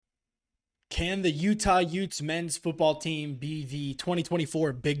Can the Utah Utes men's football team be the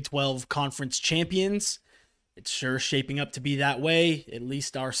 2024 Big 12 Conference champions? It's sure shaping up to be that way. At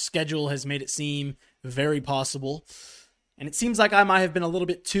least our schedule has made it seem very possible. And it seems like I might have been a little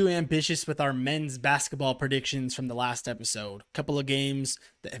bit too ambitious with our men's basketball predictions from the last episode. A couple of games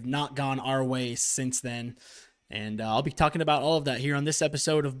that have not gone our way since then. And I'll be talking about all of that here on this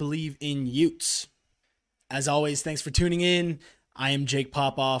episode of Believe in Utes. As always, thanks for tuning in. I am Jake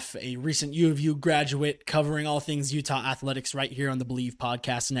Popoff, a recent U of U graduate covering all things Utah athletics right here on the Believe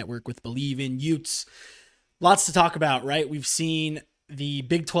Podcast Network with Believe in Utes. Lots to talk about, right? We've seen the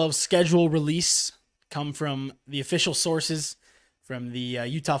Big 12 schedule release come from the official sources, from the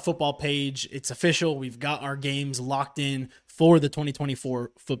Utah football page. It's official. We've got our games locked in for the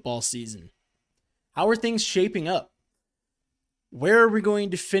 2024 football season. How are things shaping up? Where are we going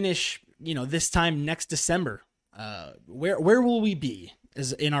to finish, this time next December? Where will we be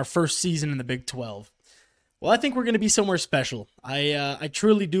as in our first season in the Big 12? Well, I think we're going to be somewhere special. I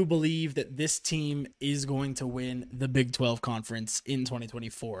truly do believe that this team is going to win the Big 12 conference in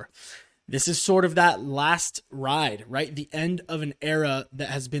 2024. This is sort of that last ride, right? The end of an era that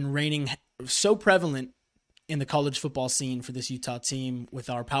has been reigning so prevalent in the college football scene for this Utah team with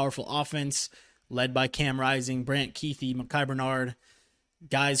our powerful offense led by Cam Rising, Brant Keithy, Mekhi Bernard,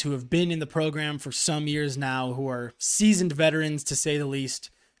 guys who have been in the program for some years now, who are seasoned veterans to say the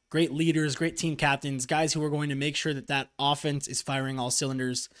least, great leaders, great team captains, guys who are going to make sure that that offense is firing all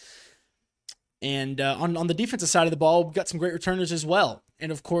cylinders. And on the defensive side of the ball, we've got some great returners as well.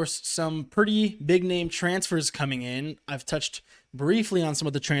 And of course, some pretty big name transfers coming in. I've touched briefly on some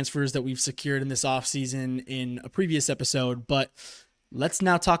of the transfers that we've secured in this offseason in a previous episode, but let's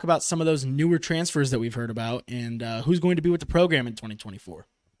now talk about some of those newer transfers that we've heard about and who's going to be with the program in 2024.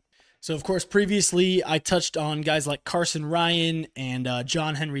 So, of course, previously I touched on guys like Carson Ryan and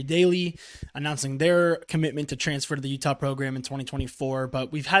John Henry Daly announcing their commitment to transfer to the Utah program in 2024.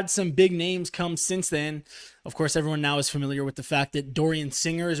 But we've had some big names come since then. Of course, everyone now is familiar with the fact that Dorian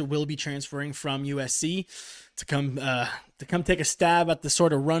Singer will be transferring from USC to come take a stab at the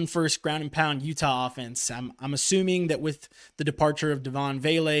sort of run first, ground and pound Utah offense. I'm assuming that with the departure of Devon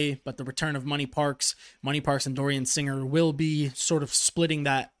Vele, but the return of Money Parks and Dorian Singer will be sort of splitting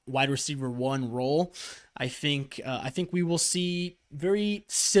that wide receiver one role. I think we will see very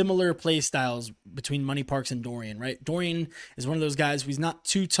similar play styles between Money Parks and Dorian, right? Dorian is one of those guys who's not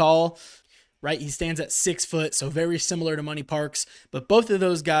too tall, right? He stands at 6 foot, so very similar to Money Parks, but both of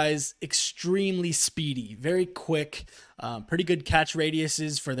those guys extremely speedy, very quick, pretty good catch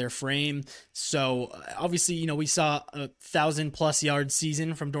radiuses for their frame. So obviously, we saw a 1,000+ yard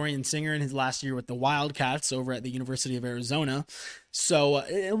season from Dorian Singer in his last year with the Wildcats over at the University of Arizona. So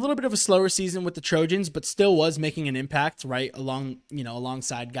a little bit of a slower season with the Trojans, but still was making an impact, right?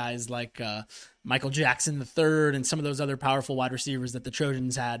 Alongside guys like Michael Jackson III and some of those other powerful wide receivers that the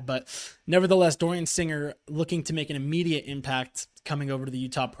Trojans had. But nevertheless, Dorian Singer looking to make an immediate impact coming over to the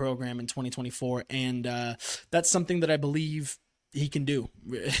Utah program in 2024. And that's something that I believe he can do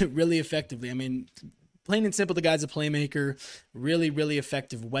really effectively. I mean, plain and simple, the guy's a playmaker, really, really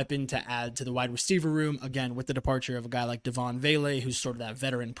effective weapon to add to the wide receiver room. Again, with the departure of a guy like Devon Vele, who's sort of that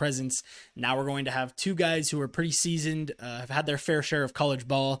veteran presence. Now we're going to have two guys who are pretty seasoned, have had their fair share of college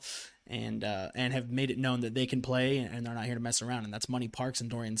ball, and have made it known that they can play and they're not here to mess around. And that's Money Parks and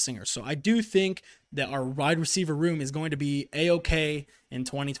Dorian Singer. So I do think that our wide receiver room is going to be A-okay in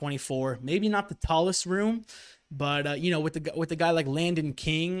 2024. Maybe not the tallest room, but with a guy like Landon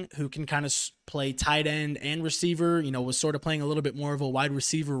King, who can kind of play tight end and receiver, was sort of playing a little bit more of a wide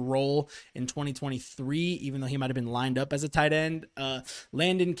receiver role in 2023, even though he might have been lined up as a tight end.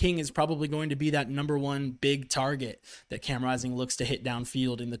 Landon King is probably going to be that number one big target that Cam Rising looks to hit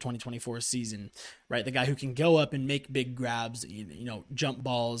downfield in the 2024 season, right? The guy who can go up and make big grabs, jump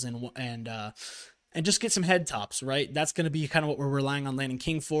balls and just get some head tops, right? That's going to be kind of what we're relying on Landon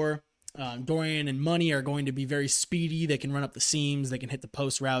King for. Dorian and Money are going to be very speedy. They can run up the seams. They can hit the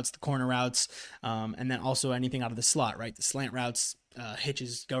post routes, the corner routes, and then also anything out of the slot, right? The slant routes,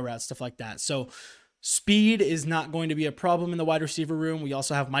 hitches, go routes, stuff like that. So speed is not going to be a problem in the wide receiver room. We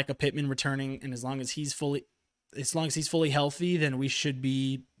also have Micah Pittman returning, and as long as he's fully healthy, then we should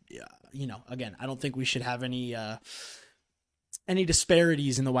be, again, I don't think we should have any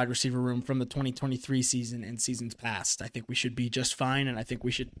disparities in the wide receiver room from the 2023 season and seasons past. I think we should be just fine, and I think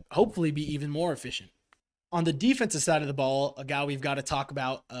we should hopefully be even more efficient. On the defensive side of the ball, a guy we've got to talk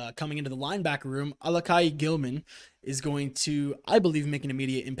about coming into the linebacker room, Alakai Gilman, is going to, I believe, make an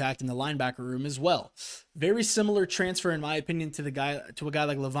immediate impact in the linebacker room as well. Very similar transfer, in my opinion, to a guy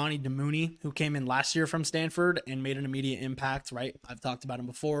like Lavani Damuni, who came in last year from Stanford and made an immediate impact. Right, I've talked about him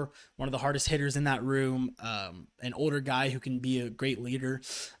before. One of the hardest hitters in that room, an older guy who can be a great leader.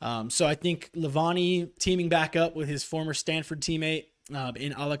 So I think Lavani teaming back up with his former Stanford teammate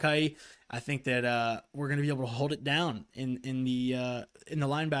in Alakai, I think that we're going to be able to hold it down in the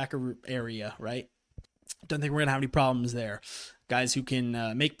linebacker area, right? Don't think we're going to have any problems there. Guys who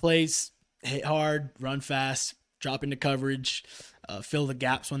can make plays, hit hard, run fast, drop into coverage, fill the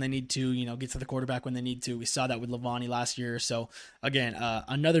gaps when they need to, get to the quarterback when they need to. We saw that with Lavani last year. So again,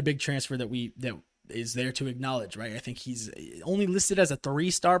 another big transfer that is there to acknowledge, right? I think he's only listed as a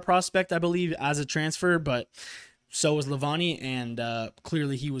 3-star prospect, I believe, as a transfer, but so was Lavani, and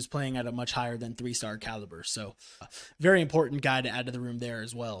clearly he was playing at a much higher than 3-star caliber. So very important guy to add to the room there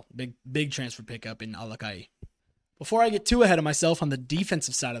as well. Big transfer pickup in Alakai. Before I get too ahead of myself on the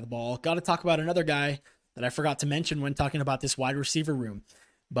defensive side of the ball, got to talk about another guy that I forgot to mention when talking about this wide receiver room.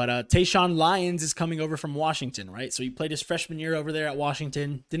 But Tayshawn Lyons is coming over from Washington, right? So he played his freshman year over there at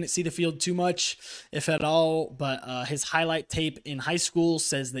Washington. Didn't see the field too much, if at all, but his highlight tape in high school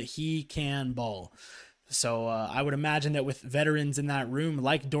says that he can ball. So I would imagine that with veterans in that room,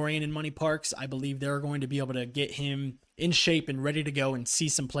 like Dorian and Money Parks, I believe they're going to be able to get him in shape and ready to go and see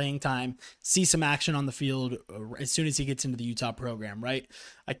some playing time, see some action on the field as soon as he gets into the Utah program, right?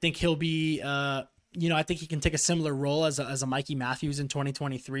 I think he'll be, I think he can take a similar role as a Mikey Matthews in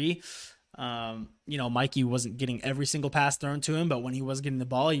 2023. Mikey wasn't getting every single pass thrown to him, but when he was getting the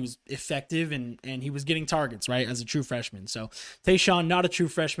ball, he was effective and he was getting targets, right, as a true freshman. So Tayshawn, not a true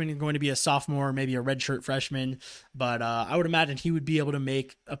freshman, he's going to be a sophomore, maybe a redshirt freshman, but I would imagine he would be able to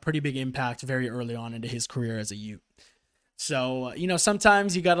make a pretty big impact very early on into his career as a Ute. So,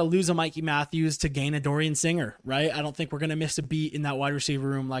 sometimes you got to lose a Mikey Matthews to gain a Dorian Singer, right? I don't think we're going to miss a beat in that wide receiver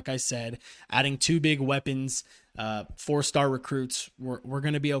room. Like I said, adding 2 big weapons, 4-star recruits, we're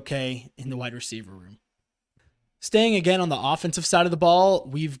going to be okay in the wide receiver room. Staying again on the offensive side of the ball,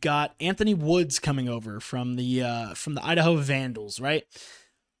 we've got Anthony Woods coming over from the Idaho Vandals, right?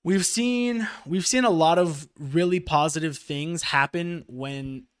 We've seen a lot of really positive things happen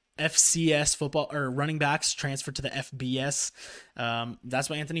when FCS football or running backs transfer to the FBS. That's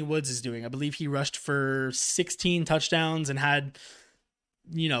what Anthony Woods is doing. I believe he rushed for 16 touchdowns and had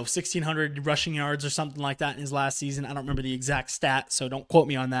 1,600 rushing yards or something like that in his last season. I don't remember the exact stat, so don't quote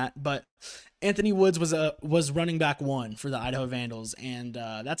me on that. But Anthony Woods was running back 1 for the Idaho Vandals, and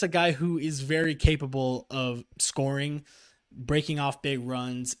that's a guy who is very capable of scoring, breaking off big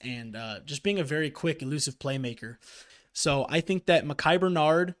runs, and just being a very quick, elusive playmaker. So I think that Mekhi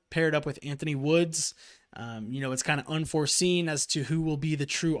Bernard paired up with Anthony Woods, it's kind of unforeseen as to who will be the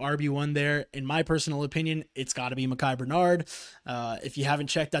true RB1 there. In my personal opinion, it's got to be Mekhi Bernard. If you haven't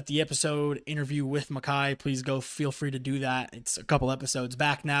checked out the episode interview with Mekhi, please go feel free to do that. It's a couple episodes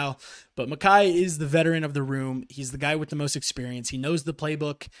back now. But Mekhi is the veteran of the room. He's the guy with the most experience. He knows the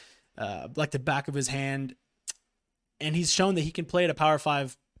playbook like the back of his hand. And he's shown that he can play at a Power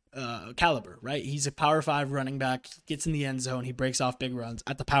 5 caliber, right? He's a Power 5 running back, gets in the end zone, he breaks off big runs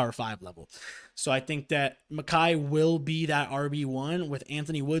at the Power 5 level. So I think that Mekhi will be that RB1 with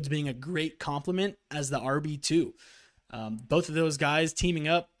Anthony Woods being a great complement as the RB2. Both of those guys teaming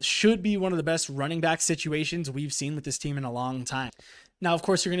up should be one of the best running back situations we've seen with this team in a long time. Now, of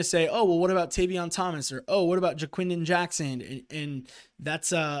course, you're going to say, oh, well, what about Tavion Thomas? Or, oh, what about Jaquindon Jackson? And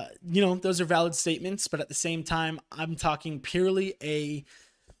that's, those are valid statements. But at the same time, I'm talking purely a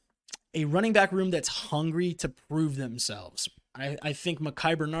running back room that's hungry to prove themselves. I think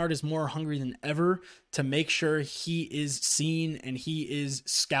Mekhi Bernard is more hungry than ever to make sure he is seen and he is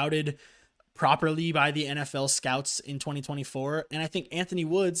scouted properly by the NFL scouts in 2024. And I think Anthony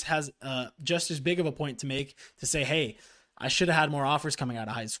Woods has just as big of a point to make to say, hey, I should have had more offers coming out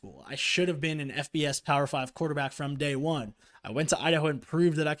of high school. I should have been an FBS Power 5 quarterback from day one. I went to Idaho and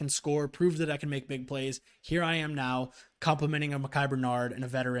proved that I can score, proved that I can make big plays. Here I am now, complimenting a Mekhi Bernard and a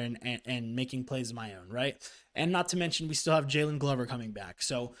veteran and making plays of my own, right? And not to mention, we still have Jalen Glover coming back.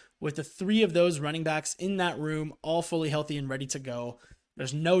 So with the 3 of those running backs in that room, all fully healthy and ready to go,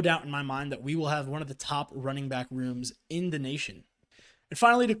 there's no doubt in my mind that we will have one of the top running back rooms in the nation. And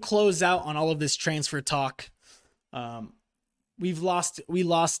finally, to close out on all of this transfer talk, we lost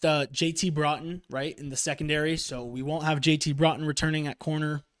JT Broughton, right, in the secondary, so we won't have JT Broughton returning at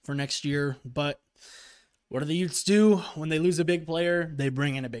corner for next year. But what do the Utes do when they lose a big player? They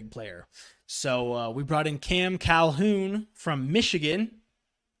bring in a big player. So we brought in Cam Calhoun from Michigan.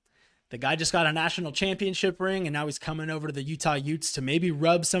 The guy just got a national championship ring, and now he's coming over to the Utah Utes to maybe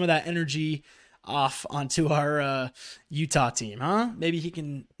rub some of that energy off onto our Utah team, huh? Maybe he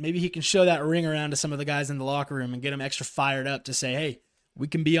can show that ring around to some of the guys in the locker room and get them extra fired up to say, hey, we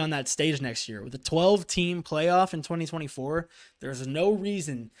can be on that stage next year. With a 12-team playoff in 2024, there's no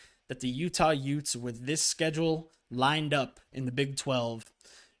reason that the Utah Utes, with this schedule lined up in the Big 12,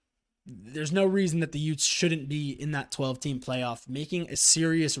 there's no reason that the Utes shouldn't be in that 12-team playoff, making a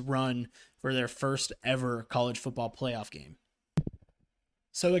serious run for their first ever college football playoff game.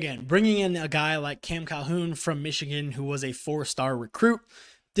 So again, bringing in a guy like Cam Calhoun from Michigan, who was a 4-star recruit,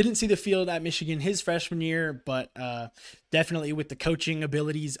 didn't see the field at Michigan his freshman year, but definitely with the coaching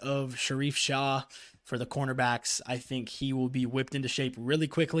abilities of Sharif Shah for the cornerbacks, I think he will be whipped into shape really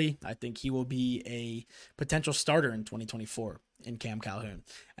quickly. I think he will be a potential starter in 2024 in Cam Calhoun.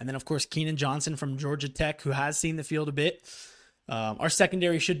 And then, of course, Keenan Johnson from Georgia Tech, who has seen the field a bit. Our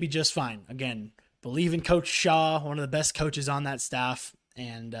secondary should be just fine. Again, believe in Coach Shaw, one of the best coaches on that staff.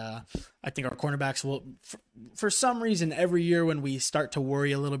 And I think our cornerbacks will, for some reason, every year when we start to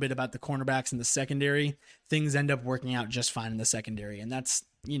worry a little bit about the cornerbacks in the secondary, things end up working out just fine in the secondary. And that's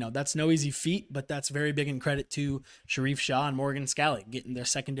no easy feat, but that's very big in credit to Sharif Shah and Morgan Scalley getting their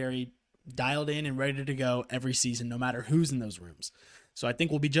secondary dialed in and ready to go every season, no matter who's in those rooms. So I think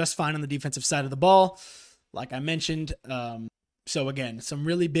we'll be just fine on the defensive side of the ball, like I mentioned. So again, some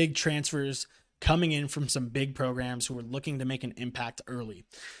really big transfers coming in from some big programs who are looking to make an impact early.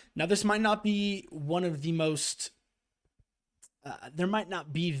 Now, this might not be one of the most, there might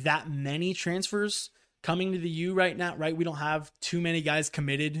not be that many transfers coming to the U right now, right? We don't have too many guys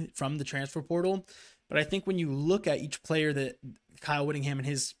committed from the transfer portal, but I think when you look at each player that Kyle Whittingham and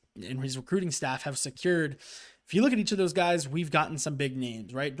his recruiting staff have secured, if you look at each of those guys, we've gotten some big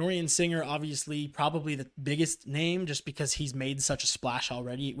names, right? Dorian Singer, obviously, probably the biggest name just because he's made such a splash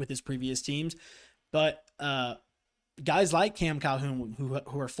already with his previous teams. But guys like Cam Calhoun, who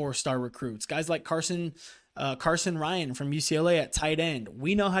are 4-star recruits, guys like Carson Ryan from UCLA at tight end.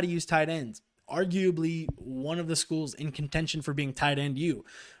 We know how to use tight ends. Arguably one of the schools in contention for being tight end U,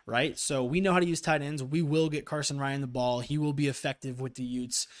 right? So we know how to use tight ends. We will get Carson Ryan the ball. He will be effective with the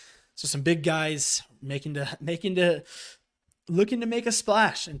Utes. So some big guys looking to make a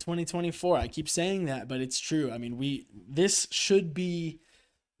splash in 2024. I keep saying that, but it's true. I mean, this should be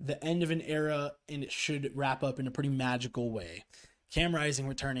the end of an era, and it should wrap up in a pretty magical way. Cam Rising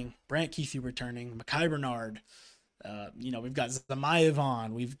returning, Brant Keithy returning, Mekhi Bernard. We've got Zamayev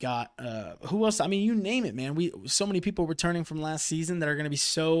on. We've got who else? I mean, you name it, man. So many people returning from last season that are going to be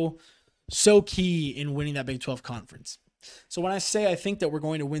so key in winning that Big 12 conference. So when I say I think that we're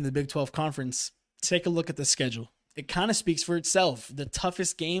going to win the Big 12 conference, take a look at the schedule. It kind of speaks for itself. The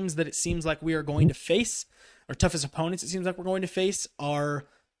toughest games that it seems like we are going to face, or toughest opponents it seems like we're going to face, are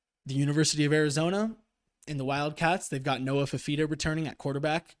the University of Arizona and the Wildcats. They've got Noah Fafita returning at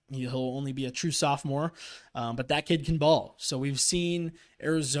quarterback. He'll only be a true sophomore, but that kid can ball. So we've seen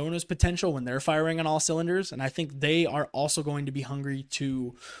Arizona's potential when they're firing on all cylinders, and I think they are also going to be hungry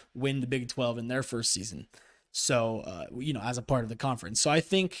to win the Big 12 in their first season. So, as a part of the conference. So I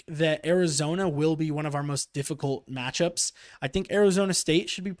think that Arizona will be one of our most difficult matchups. I think Arizona State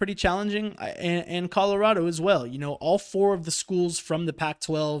should be pretty challenging, and Colorado as well. All 4 of the schools from the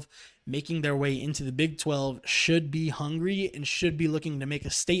Pac-12 making their way into the Big 12 should be hungry and should be looking to make a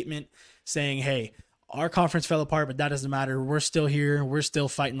statement saying, hey, our conference fell apart, but that doesn't matter. We're still here. We're still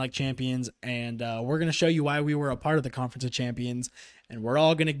fighting like champions, and we're going to show you why we were a part of the Conference of Champions, and we're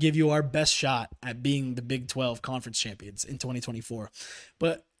all going to give you our best shot at being the Big 12 conference champions in 2024.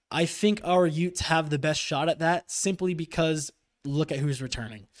 But I think our Utes have the best shot at that simply because look at who's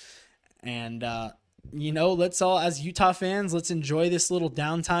returning. And, let's all, as Utah fans, let's enjoy this little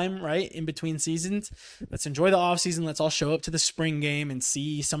downtime, right, in between seasons. Let's enjoy the offseason. Let's all show up to the spring game and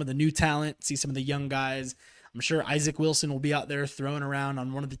see some of the new talent, see some of the young guys. I'm sure Isaac Wilson will be out there throwing around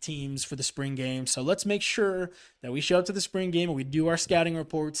on one of the teams for the spring game. So let's make sure that we show up to the spring game and we do our scouting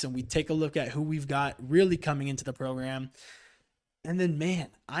reports and we take a look at who we've got really coming into the program. And then, man,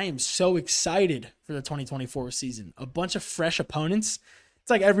 I am so excited for the 2024 season. A bunch of fresh opponents. It's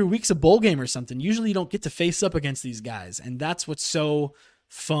like every week's a bowl game or something. Usually you don't get to face up against these guys. And that's what's so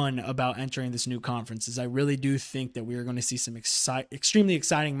fun about entering this new conference is I really do think that we are going to see some extremely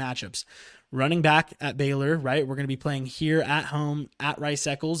exciting matchups. Running back at Baylor, right? We're going to be playing here at home at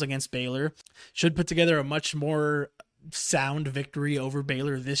Rice-Eccles against Baylor. Should put together a much more sound victory over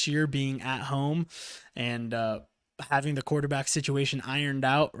Baylor this year being at home. And having the quarterback situation ironed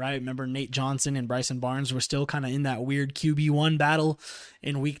out, right? Remember Nate Johnson and Bryson Barnes were still kind of in that weird QB1 battle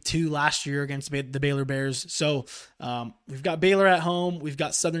in week 2 last year against the Baylor Bears. So we've got Baylor at home. We've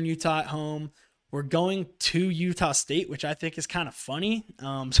got Southern Utah at home. We're going to Utah State, which I think is kind of funny.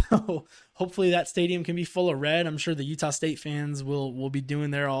 So hopefully that stadium can be full of red. I'm sure the Utah State fans will be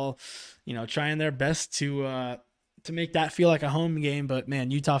doing their all, trying their best to make that feel like a home game. But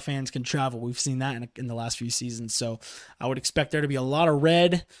man, Utah fans can travel. We've seen that in the last few seasons. So I would expect there to be a lot of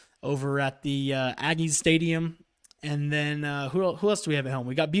red over at the Aggies Stadium. And then who else do we have at home?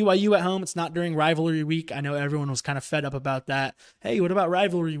 We got BYU at home. It's not during rivalry week. I know everyone was kind of fed up about that. Hey, what about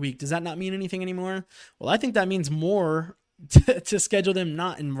rivalry week? Does that not mean anything anymore? Well, I think that means more to schedule them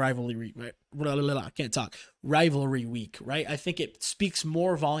not in rivalry week. Right? I can't talk. Rivalry week, right? I think it speaks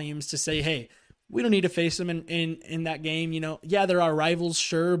more volumes to say, hey, we don't need to face them in that game. Yeah, there are rivals,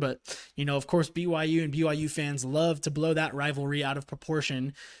 sure, but, of course, BYU and BYU fans love to blow that rivalry out of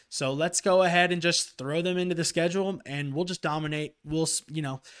proportion. So let's go ahead and just throw them into the schedule, and we'll just dominate. We'll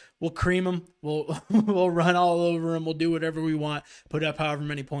cream them. We'll run all over them. We'll do whatever we want, put up however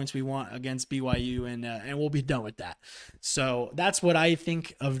many points we want against BYU, and we'll be done with that. So that's what I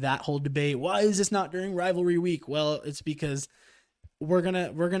think of that whole debate. Why is this not during rivalry week? Well, it's because we're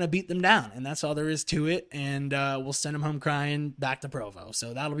gonna beat them down, and that's all there is to it. And we'll send them home crying back to Provo.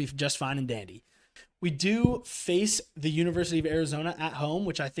 So that'll be just fine and dandy. We do face the University of Arizona at home,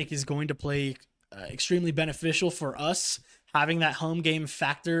 which I think is going to play extremely beneficial for us, having that home game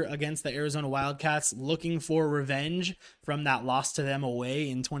factor against the Arizona Wildcats, looking for revenge from that loss to them away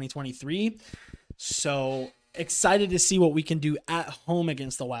in 2023. So excited to see what we can do at home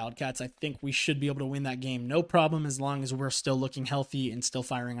against the Wildcats. I think we should be able to win that game no problem, as long as we're still looking healthy and still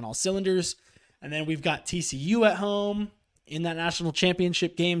firing on all cylinders. And then we've got TCU at home in that national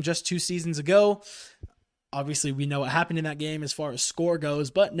championship game just 2 seasons ago. Obviously, we know what happened in that game as far as score goes,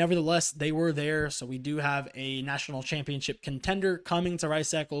 but nevertheless, they were there. So we do have a national championship contender coming to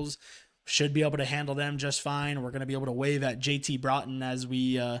Rice Eccles. Should be able to handle them just fine. We're going to be able to wave at JT Broughton as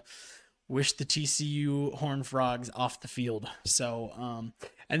we wish the TCU Horned Frogs off the field. So,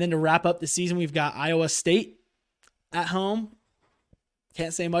 and then to wrap up the season, we've got Iowa State at home.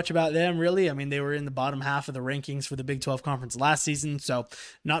 Can't say much about them, really. I mean, they were in the bottom half of the rankings for the Big 12 Conference last season, so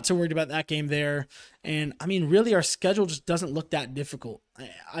not too worried about that game there. And, I mean, really, our schedule just doesn't look that difficult.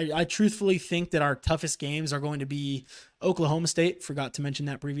 I truthfully think that our toughest games are going to be Oklahoma State. Forgot to mention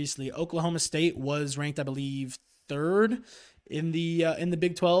that previously. Oklahoma State was ranked, I believe, 3rd in the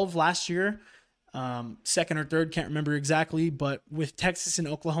Big 12 last year. 2nd or 3rd, can't remember exactly. But with Texas and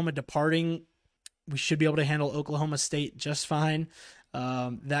Oklahoma departing, we should be able to handle Oklahoma State just fine.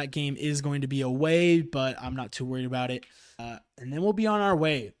 That game is going to be away, but I'm not too worried about it. And then we'll be on our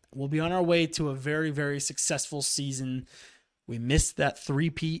way. We'll be on our way to a very, very successful season. We missed that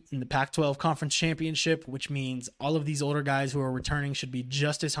three-peat in the Pac-12 Conference Championship, which means all of these older guys who are returning should be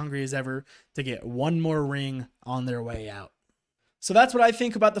just as hungry as ever to get one more ring on their way out. So that's what I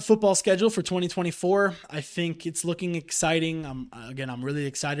think about the football schedule for 2024. I think it's looking exciting. I'm really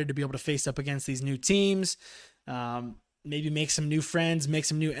excited to be able to face up against these new teams. Maybe make some new friends, make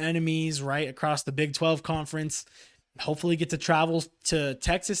some new enemies right across the Big 12 Conference. Hopefully get to travel to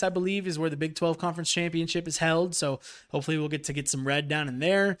Texas, I believe, is where the Big 12 Conference Championship is held. So hopefully we'll get to get some red down in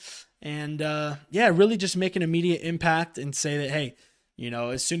there. And really just make an immediate impact and say that, hey,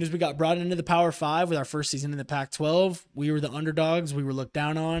 as soon as we got brought into the Power 5 with our first season in the Pac-12, we were the underdogs. We were looked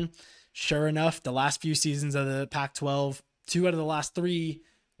down on. Sure enough, the last few seasons of the Pac-12, 2 out of the last 3,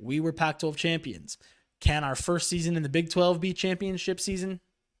 we were Pac-12 champions. Can our first season in the Big 12 be championship season?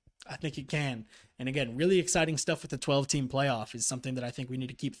 I think it can. And again, really exciting stuff with the 12-team playoff is something that I think we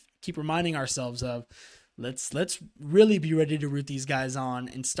need to keep reminding ourselves of. Let's really be ready to root these guys on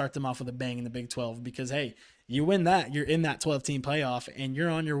and start them off with a bang in the Big 12, because, hey, you win that, you're in that 12-team playoff, and you're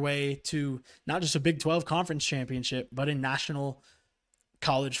on your way to not just a Big 12 conference championship, but a national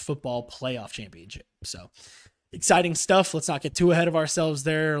college football playoff championship. So exciting stuff. Let's not get too ahead of ourselves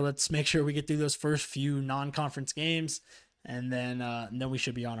there. Let's make sure we get through those first few non-conference games, and then we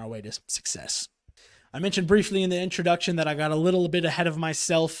should be on our way to success. I mentioned briefly in the introduction that I got a little bit ahead of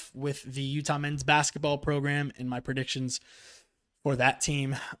myself with the Utah men's basketball program and my predictions for that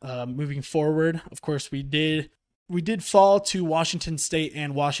team moving forward. Of course, we did fall to Washington State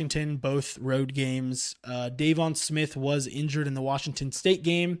and Washington, both road games. Davon Smith was injured in the Washington State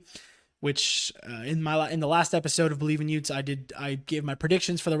game, which in the last episode of Believe in Utes, I gave my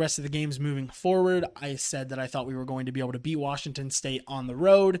predictions for the rest of the games moving forward. I said that I thought we were going to be able to beat Washington State on the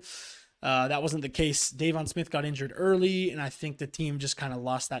road. That wasn't the case. Davon Smith got injured early, and I think the team just kind of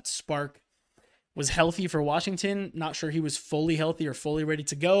lost that spark. was healthy for Washington. Not sure he was fully healthy or fully ready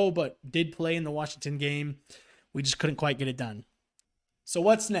to go, but did play in the Washington game. We just couldn't quite get it done. So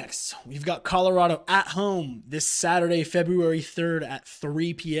what's next? We've got Colorado at home this Saturday, February 3rd at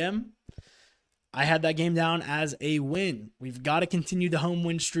 3 p.m. I had that game down as a win. We've got to continue the home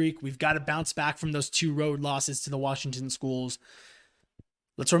win streak. We've got to bounce back from those 2 road losses to the Washington schools.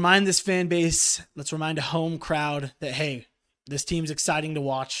 Let's remind this fan base, let's remind a home crowd that, hey, this team's exciting to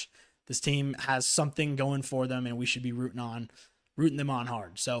watch. This team has something going for them, and we should be rooting them on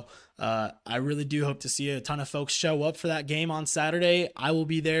hard. So I really do hope to see a ton of folks show up for that game on Saturday. I will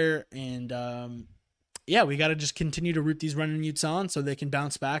be there, and we got to just continue to root these running Utes on so they can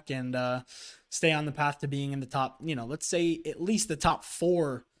bounce back and stay on the path to being in the top, let's say at least the top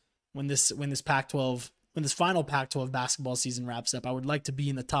 4 when this final Pac-12 basketball season wraps up. I would like to be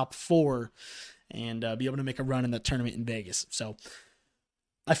in the top 4 and be able to make a run in the tournament in Vegas. So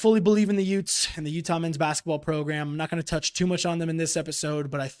I fully believe in the Utes and the Utah men's basketball program. I'm not going to touch too much on them in this episode,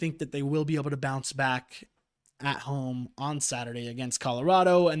 but I think that they will be able to bounce back at home on Saturday against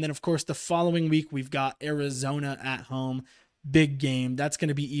Colorado. And then, of course, the following week, we've got Arizona at home. Big game. That's going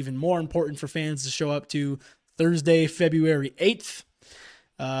to be even more important for fans to show up to Thursday, February 8th.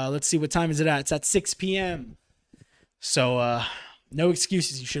 Let's see, what time is it at? It's at 6 p.m. So no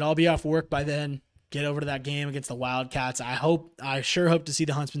excuses. You should all be off work by then. Get over to that game against the Wildcats. I sure hope to see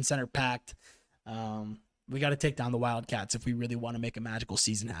the Huntsman Center packed. We got to take down the Wildcats if we really want to make a magical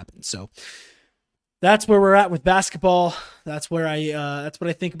season happen. So that's where we're at with basketball. That's what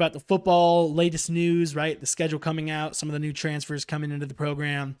I think about the football, latest news, right? The schedule coming out, some of the new transfers coming into the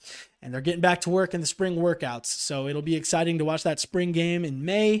program, and they're getting back to work in the spring workouts. So it'll be exciting to watch that spring game in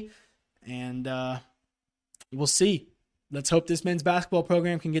May, and we'll see. Let's hope this men's basketball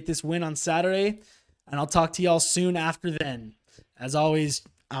program can get this win on Saturday, and I'll talk to y'all soon after then. As always,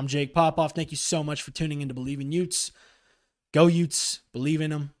 I'm Jake Popoff. Thank you so much for tuning in to Believe in Utes. Go Utes. Believe in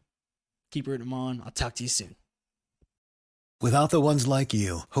them. Keep rooting them on. I'll talk to you soon. Without the ones like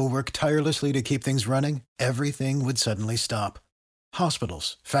you, who work tirelessly to keep things running, everything would suddenly stop.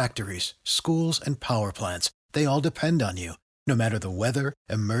 Hospitals, factories, schools, and power plants, they all depend on you. No matter the weather,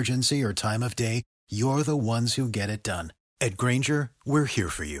 emergency, or time of day, you're the ones who get it done. At Grainger, we're here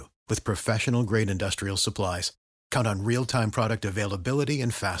for you with professional-grade industrial supplies. Count on real-time product availability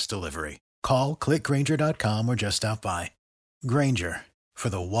and fast delivery. Call, click Grainger.com, or just stop by. Grainger, for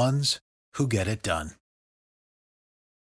the ones who get it done.